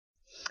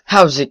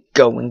How's it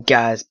going,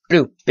 guys?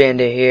 Blue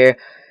Bandit here,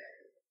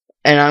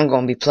 and I'm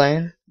gonna be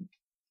playing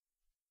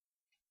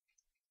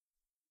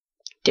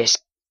this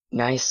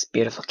nice,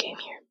 beautiful game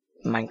here,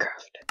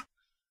 Minecraft.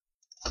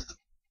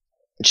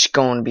 It's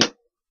going to be,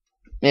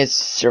 it's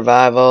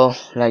survival,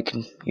 like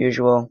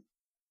usual.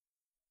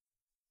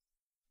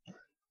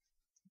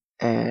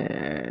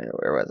 And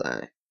where was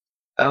I?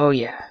 Oh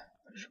yeah,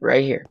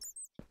 right here.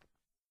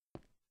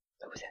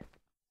 What was that?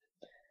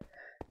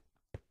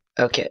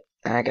 Okay,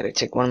 I gotta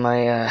take one of my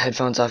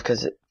headphones off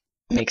because it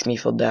makes me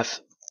feel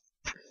deaf.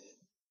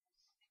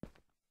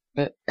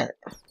 Bad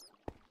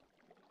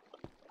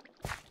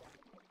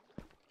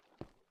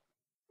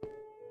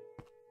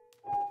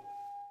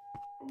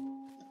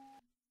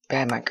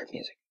Minecraft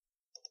music.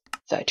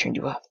 So I turned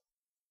you off.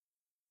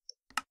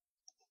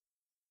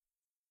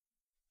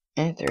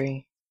 And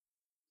 3.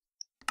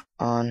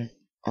 On.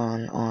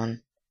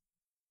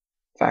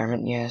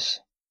 Environment, yes.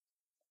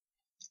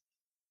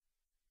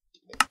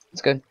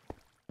 It's good.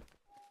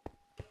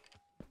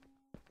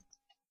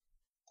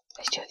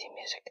 I still do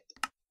music.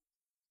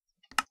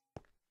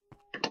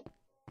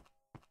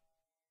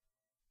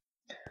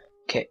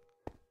 Okay.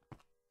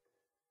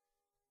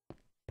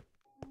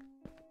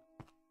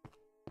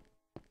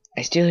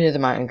 I still hear the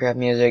Minecraft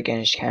music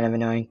and it's kind of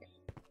annoying.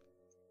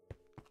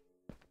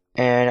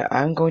 And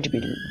I'm going to be...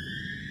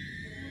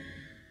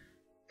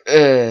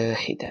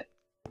 hate that.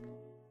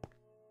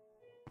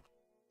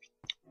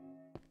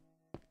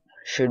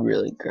 Should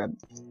really grab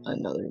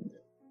another...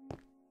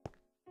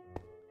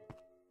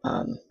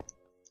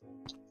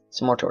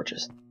 some more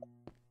torches.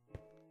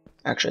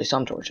 Actually,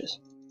 some torches.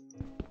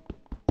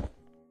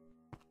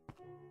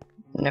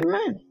 Never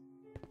mind.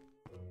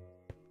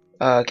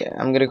 Okay,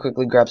 I'm gonna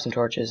quickly grab some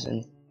torches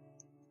and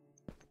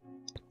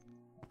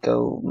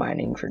go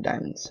mining for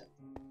diamonds.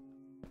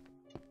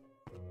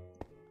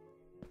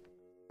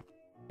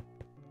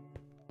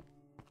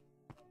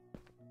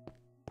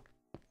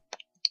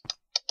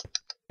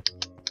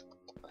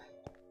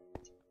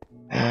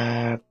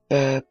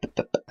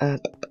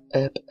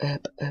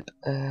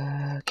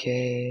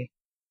 Okay.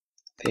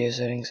 Video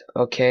settings.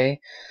 Okay.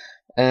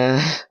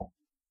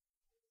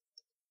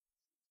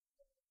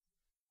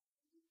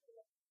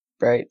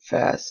 Bright,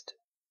 fast.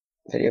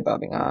 Video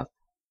bobbing off.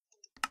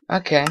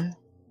 Okay.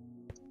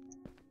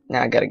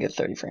 Now I gotta get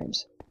 30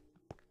 frames.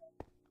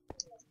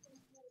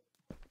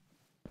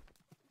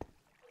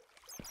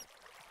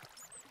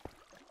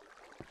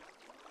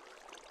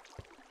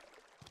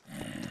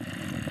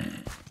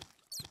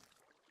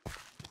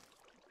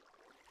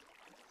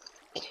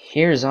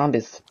 Here,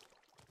 zombies.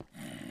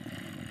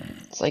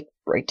 It's like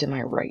right to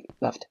my right,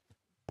 left.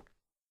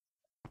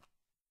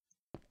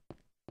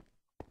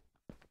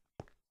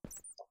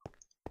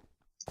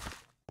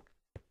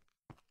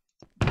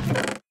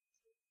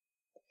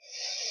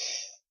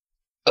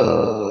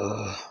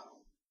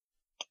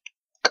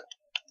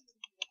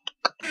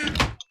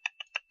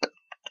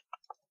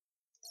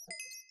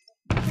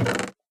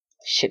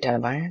 Shit ton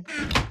of iron.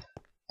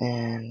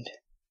 And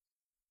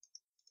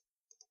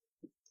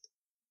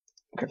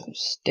grab some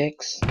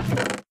sticks.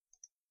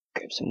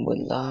 Grab some wood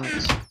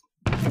logs.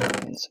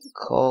 And some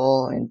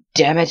coal. And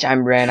damn it, I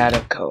ran out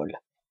of coal.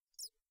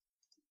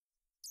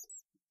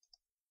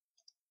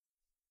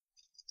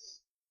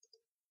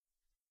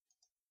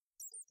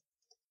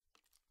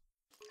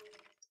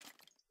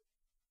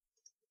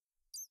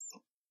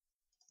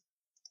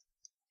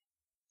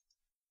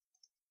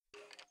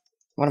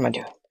 What am I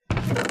doing?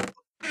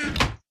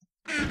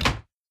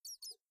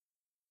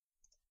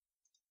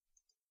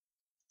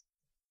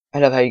 I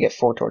love how you get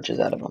 4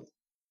 torches out of them.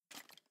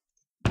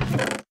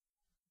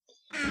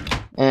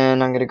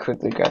 And I'm gonna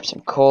quickly grab some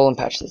coal and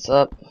patch this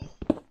up.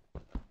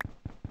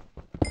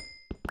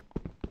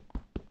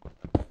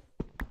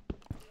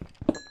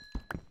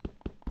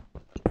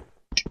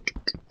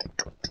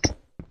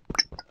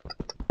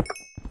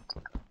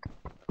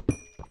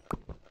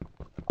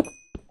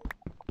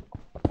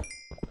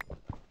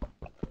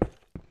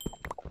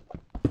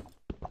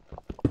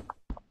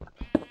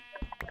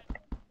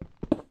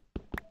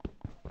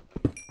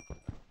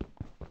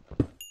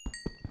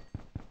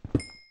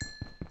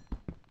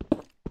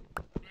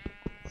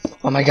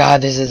 Oh my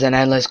god, this is an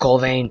endless coal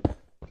vein.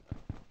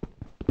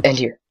 And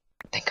here.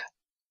 Thank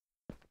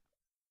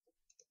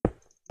God.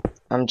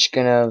 I'm just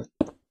gonna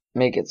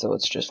make it so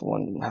it's just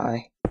one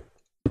high.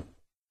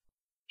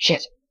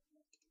 Shit.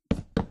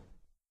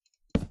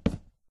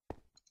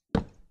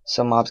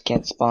 Some mobs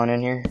can't spawn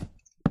in here.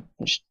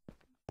 Just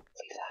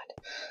leave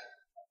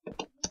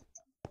that.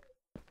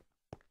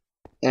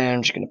 And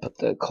I'm just gonna put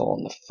the coal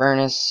in the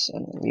furnace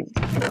and leave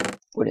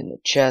wood in the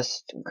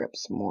chest and grab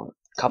some more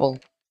cobble.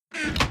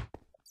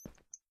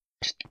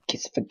 Just in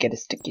case if I get a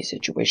sticky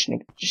situation, I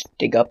can just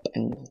dig up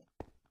and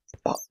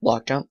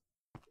block jump.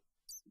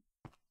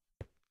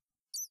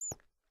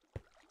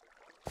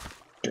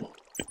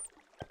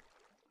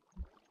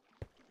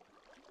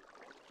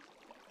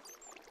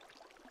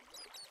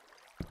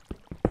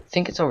 I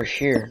think it's over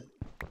here.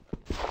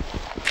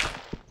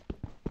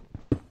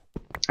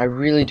 I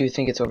really do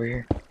think it's over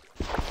here.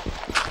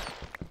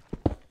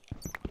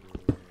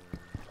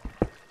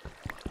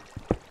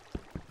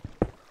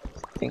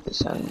 make this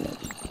sound like...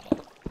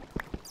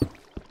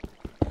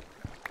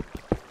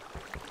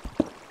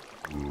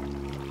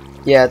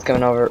 Yeah, it's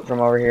coming over from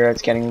over here.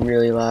 It's getting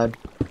really loud.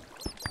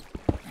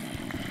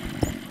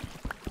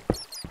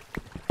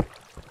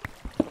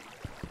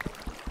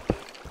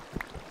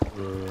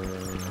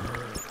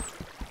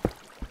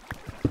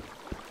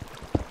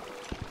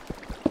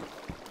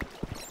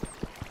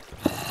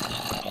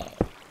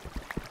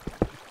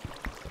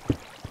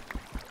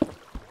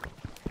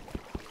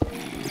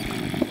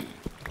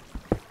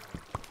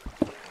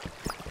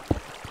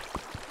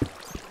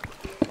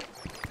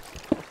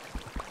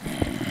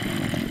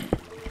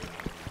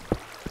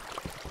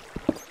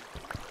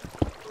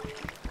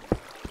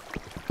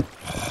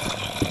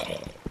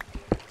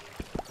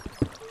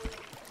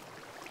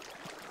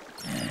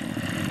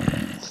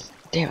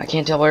 Damn, I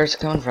can't tell where it's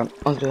coming from.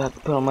 I'm gonna have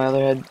to put on my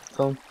other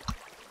headphone.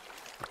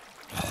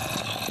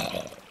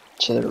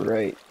 To the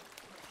right.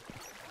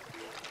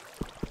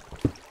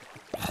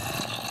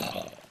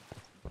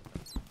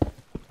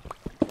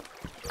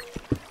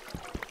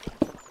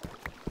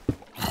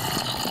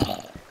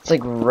 It's like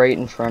right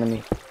in front of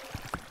me.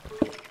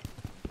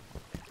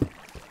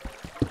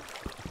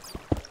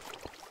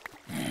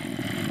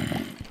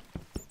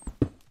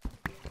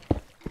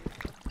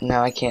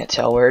 Now I can't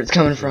tell where it's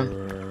coming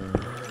from.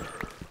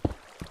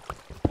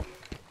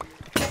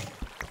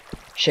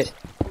 Shit.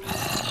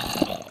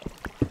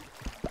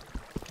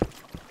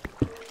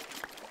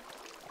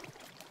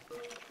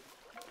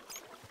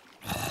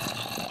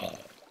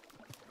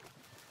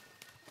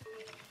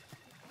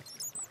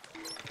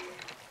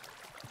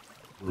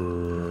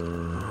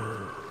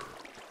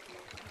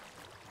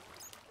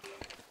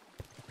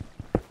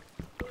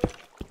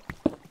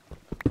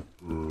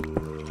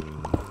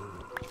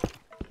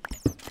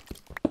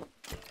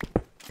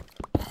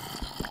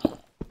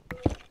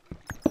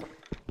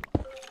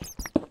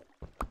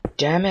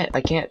 Damn it, I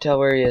can't tell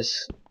where he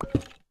is.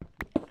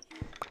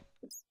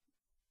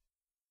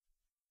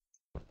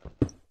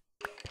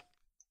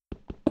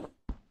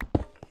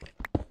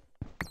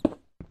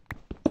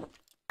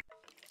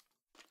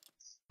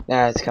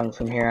 Nah, it's coming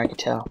from here, I can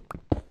tell.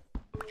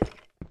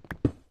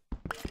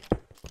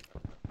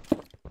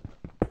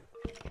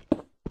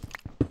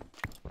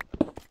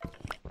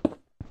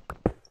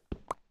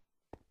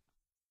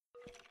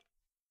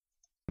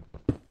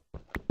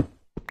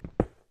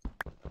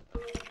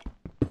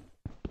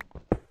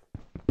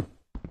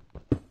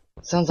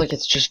 Sounds like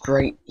it's just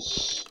right.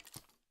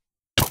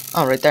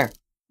 Oh, right there.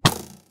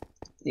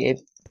 Yeah.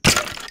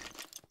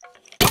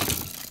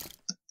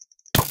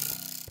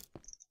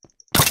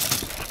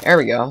 There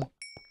we go.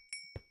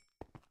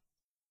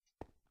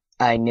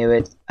 I knew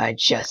it. I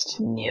just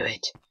knew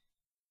it.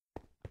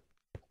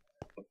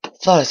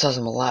 Thought I saw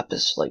some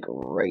lapis like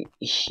right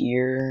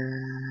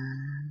here.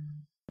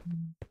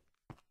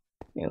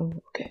 No?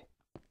 Okay.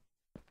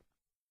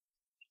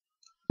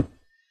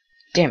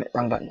 Damn it,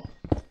 wrong button.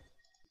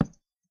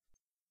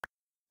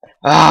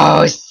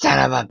 Oh, son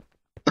of a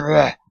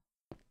bruh.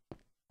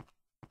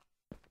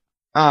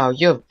 Oh,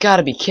 you've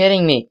gotta be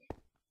kidding me.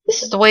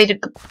 This is the way to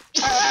go.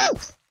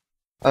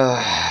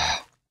 I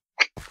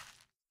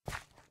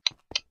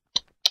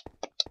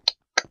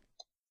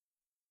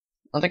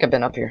don't think I've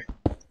been up here.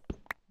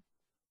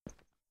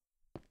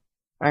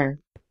 Iron.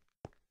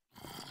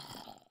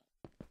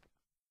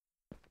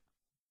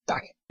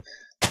 Back.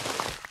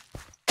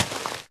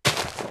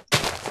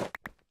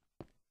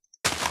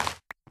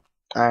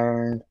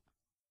 Iron.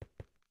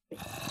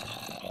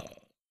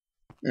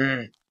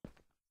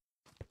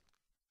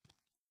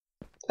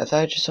 I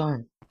thought I just saw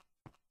him.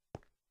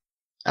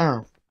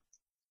 Oh.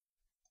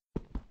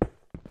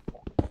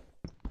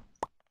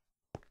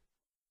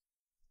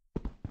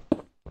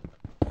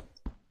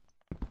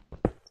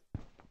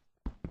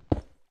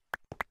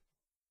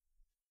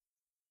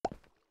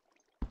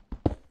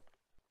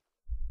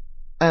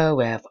 Oh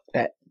well, fuck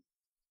that.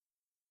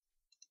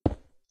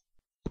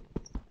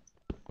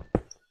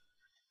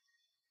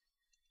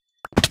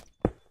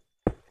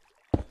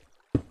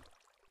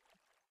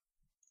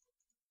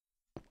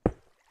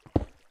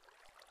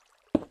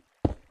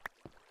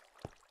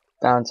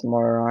 Found some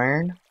more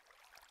iron.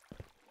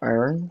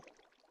 Iron.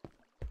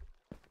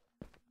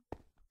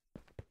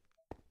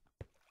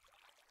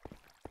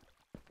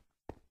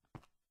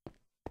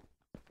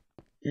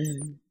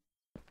 Should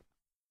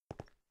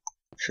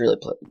really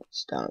put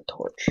this down a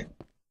torch.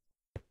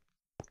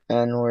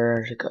 And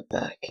where to cut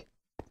back?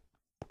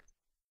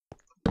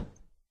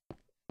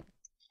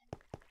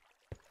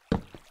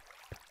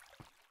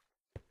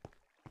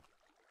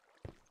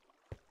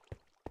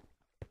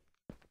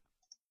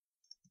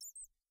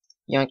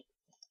 Yoink.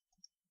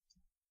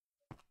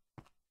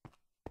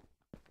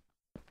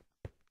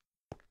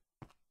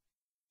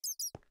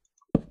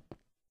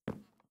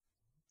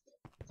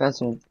 Found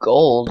some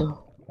gold.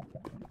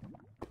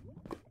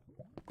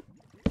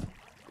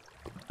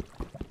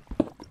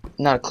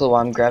 Not a clue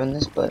why I'm grabbing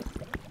this, but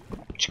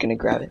I'm just gonna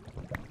grab it.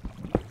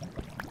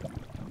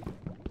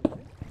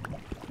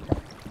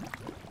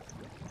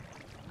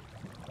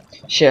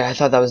 Shit, I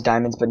thought that was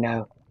diamonds, but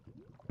no.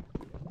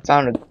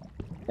 Found an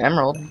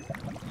emerald.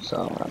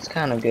 so that's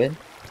kind of good.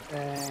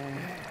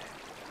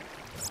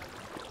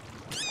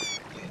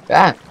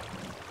 Ah!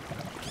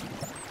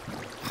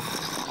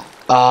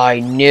 I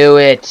knew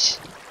it!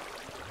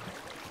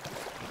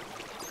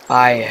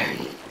 No.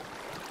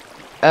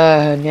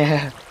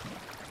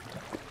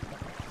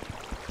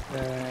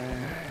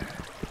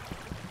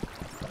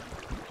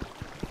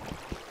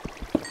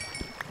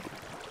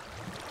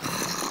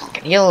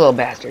 You little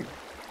bastard.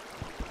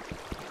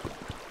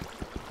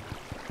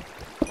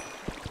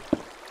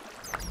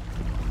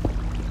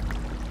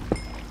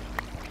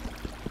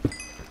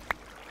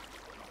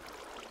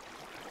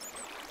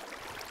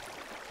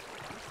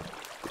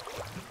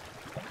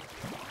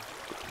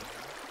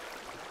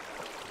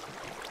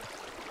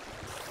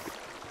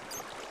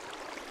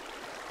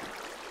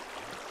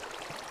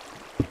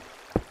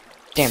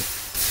 Damn.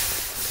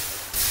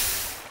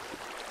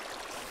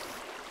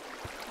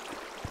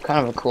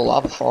 Kind of a cool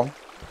lava fall.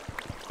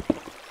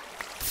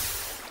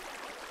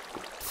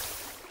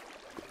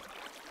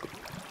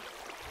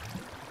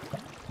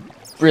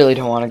 Really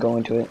don't want to go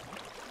into it.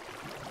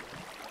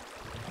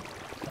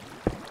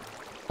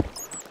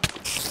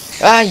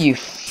 Ah, you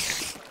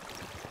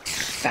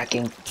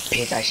fucking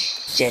piece of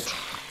shit.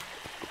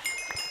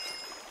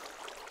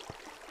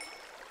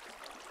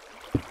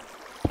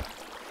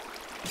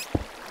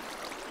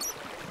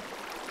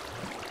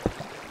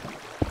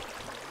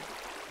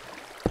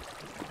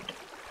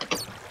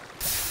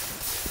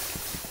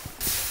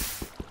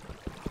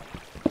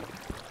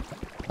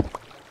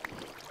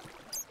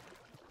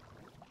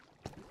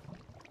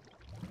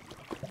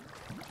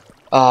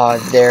 Oh,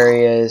 there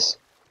he is.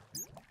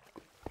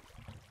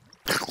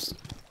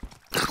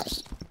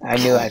 I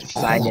knew I'd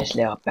find this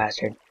little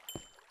bastard.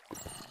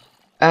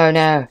 Oh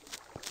no.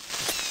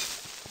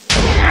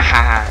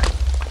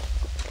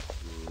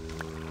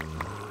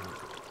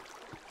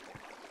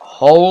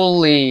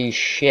 Holy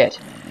shit.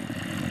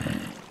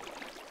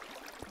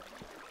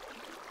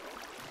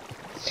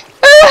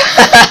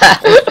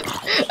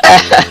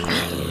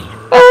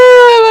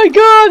 Oh my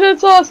god,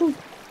 that's awesome.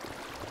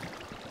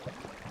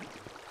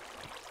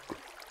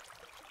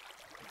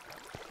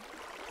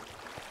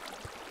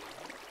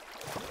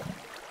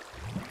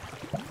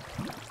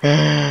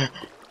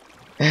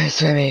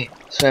 Swimmy,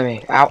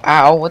 swimmy. Ow,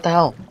 ow, what the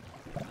hell?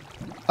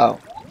 Oh.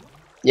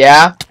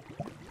 Yeah?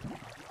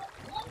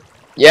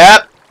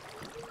 Yep.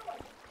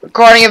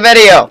 Recording a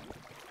video.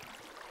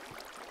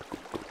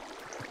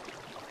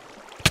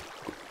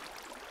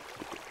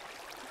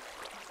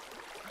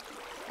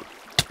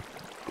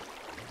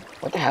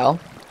 What the hell?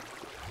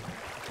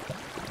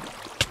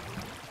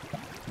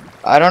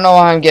 I don't know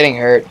why I'm getting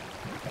hurt.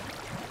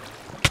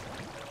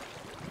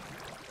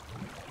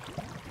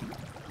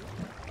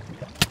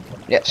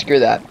 Yeah, screw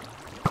that.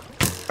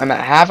 I'm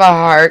at half a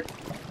heart,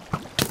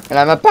 and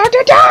I'm about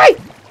to die!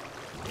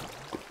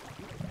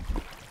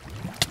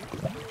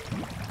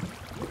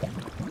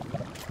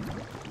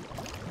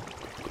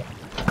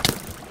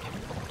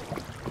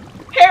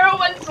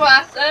 Heroin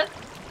Swassa!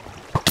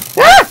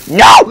 Ah!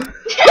 No!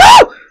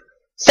 No!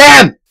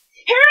 Sam!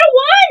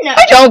 Heroin!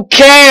 I don't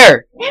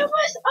care! It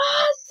was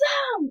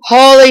awesome!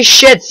 Holy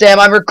shit,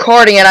 Sam, I'm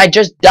recording and I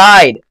just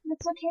died.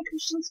 That's okay,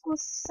 Christian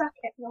schools suck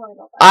at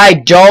volleyball. I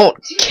don't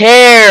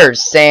care,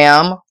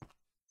 Sam.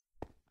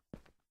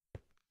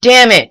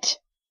 Damn it.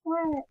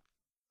 What?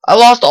 I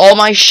lost all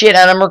my shit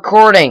and I'm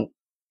recording.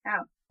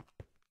 Ow.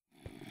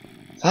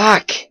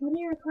 Fuck. What are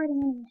you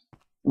recording?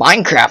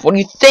 Minecraft, what do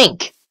you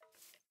think?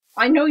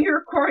 I know you're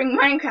recording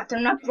Minecraft,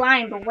 I'm not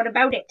blind, but what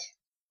about it?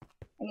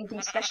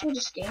 Anything special?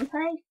 Just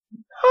gameplay?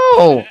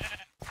 Oh,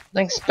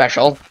 nothing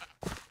special.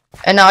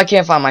 And now I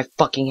can't find my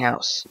fucking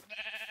house.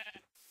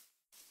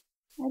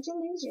 Why'd you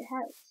lose your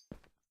house?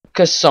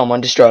 Because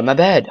someone destroyed my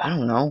bed. I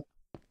don't know.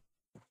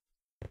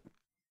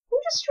 Who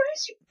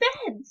destroys your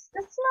beds?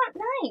 That's not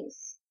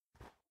nice.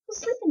 Who's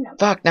sleeping them?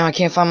 Fuck, now I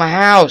can't find my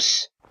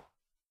house.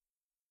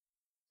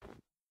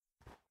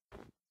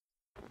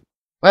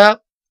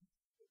 Well,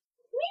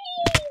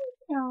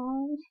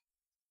 No.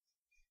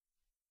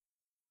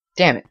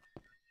 damn it.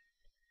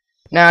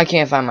 Now I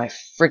can't find my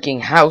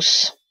freaking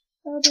house.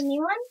 Oh, the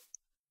new one?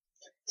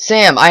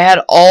 Sam, I had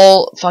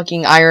all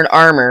fucking iron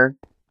armor.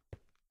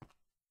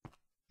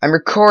 I'm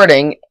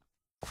recording.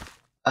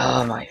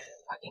 Oh my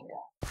fucking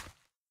god.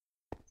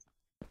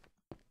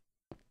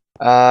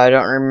 I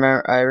don't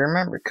remember. I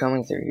remember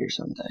coming through here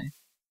sometime.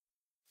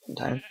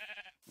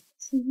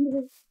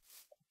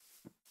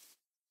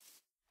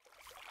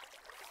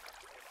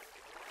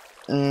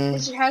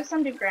 Is your house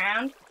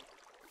underground?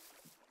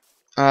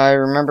 I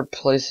remember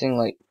placing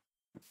like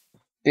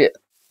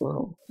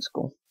whoa, that's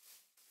cool.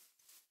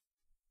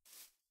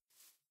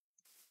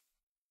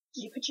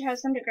 Did you put your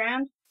house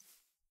underground?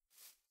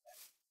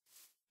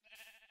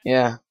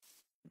 Yeah.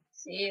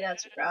 See,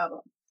 that's your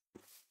problem.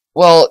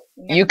 Well,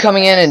 you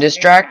coming in and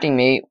distracting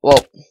me. Well.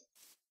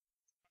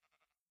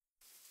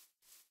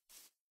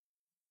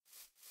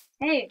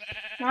 Hey,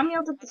 Mom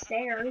yelled up the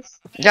stairs.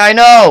 Yeah, I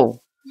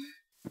know.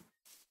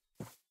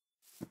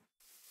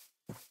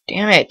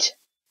 Damn it.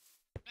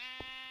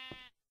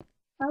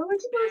 Why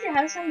would you put your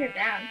house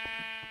underground?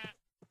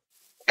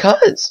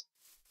 'cause.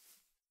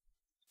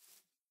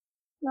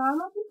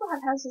 Normal people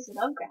have houses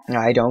above ground.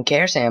 I don't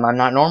care, Sam. I'm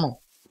not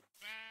normal.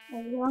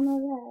 Well, we all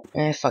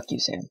know Fuck you,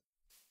 Sam.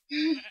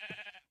 that.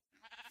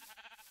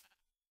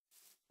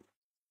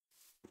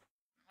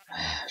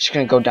 Just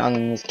gonna go down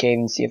in this cave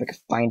and see if I can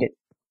find it.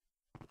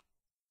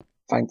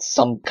 Find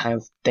some kind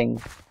of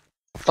thing.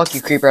 Fuck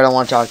you, creeper. I don't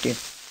want to talk to you.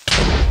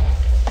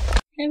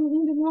 I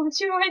didn't want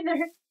you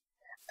either.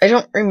 I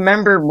don't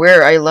remember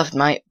where I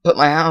put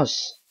my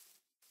house.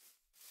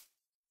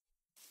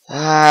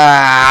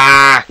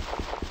 Ah!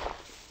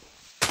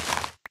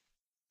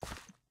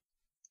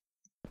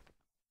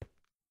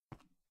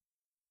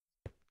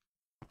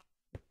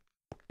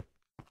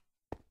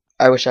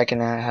 I wish I can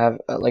have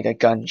like a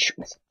gun.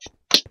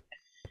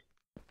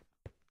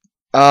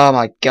 Oh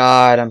my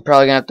god, I'm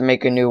probably gonna have to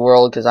make a new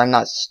world because I'm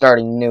not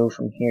starting new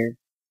from here.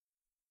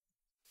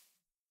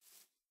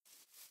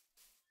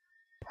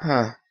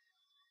 Huh.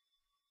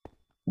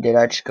 Did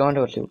I just go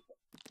into a loop?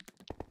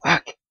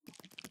 Fuck.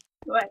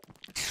 What?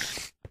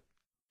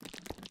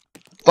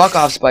 Fuck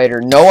off,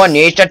 spider. No one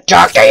needs to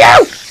talk to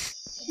you!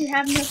 You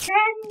have no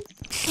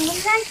friends. No one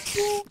likes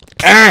you.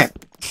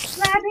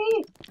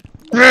 Flabby.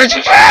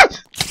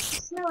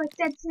 Smell like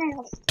dead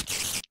snails.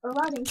 Or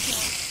rotting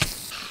snails.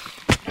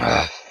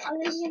 I'll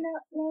leave you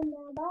know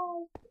now.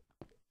 Bye.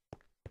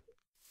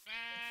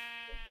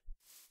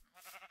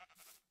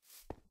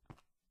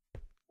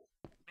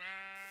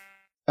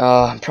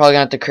 I'm probably gonna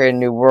have to create a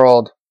new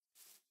world.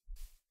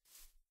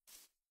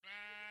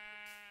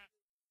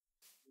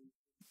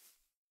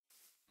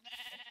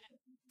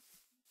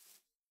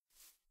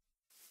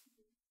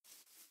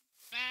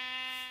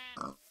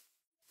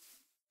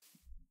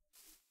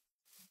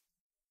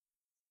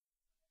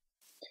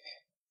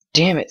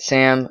 Damn it,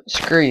 Sam.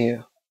 Screw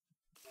you.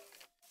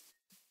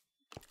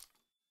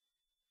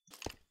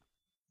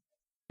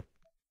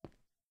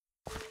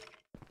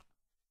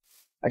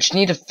 I just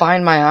need to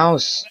find my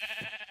house.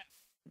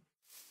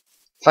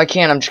 If I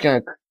can't, I'm just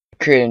gonna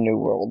create a new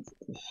world.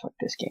 Fuck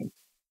this game.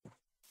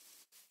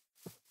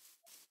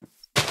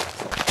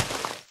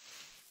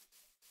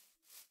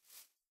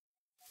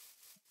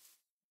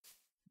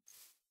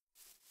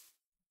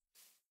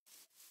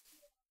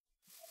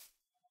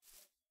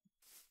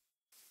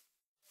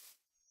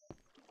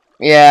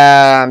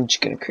 Yeah, I'm just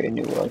gonna create a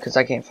new world because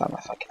I can't find my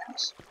fucking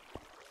house.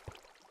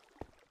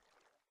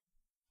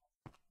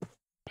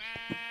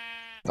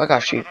 Fuck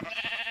off, sheep.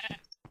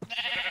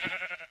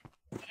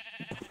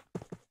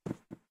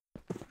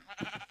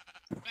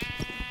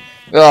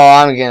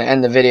 Well, I'm gonna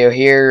end the video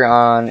here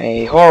on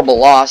a horrible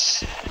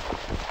loss.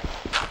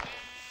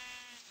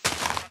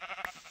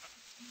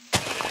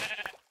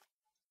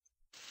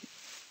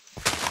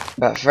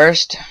 But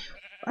first,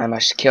 I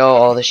must kill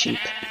all the sheep.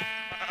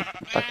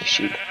 Fuck you,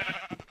 sheep.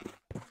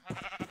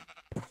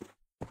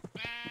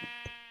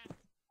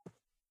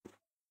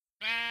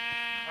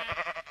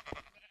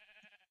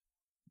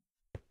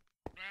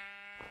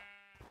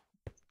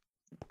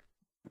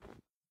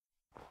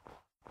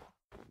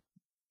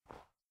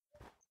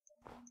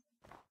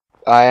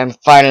 I am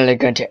finally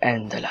going to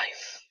end the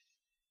life.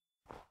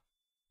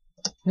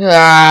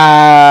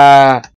 Ah!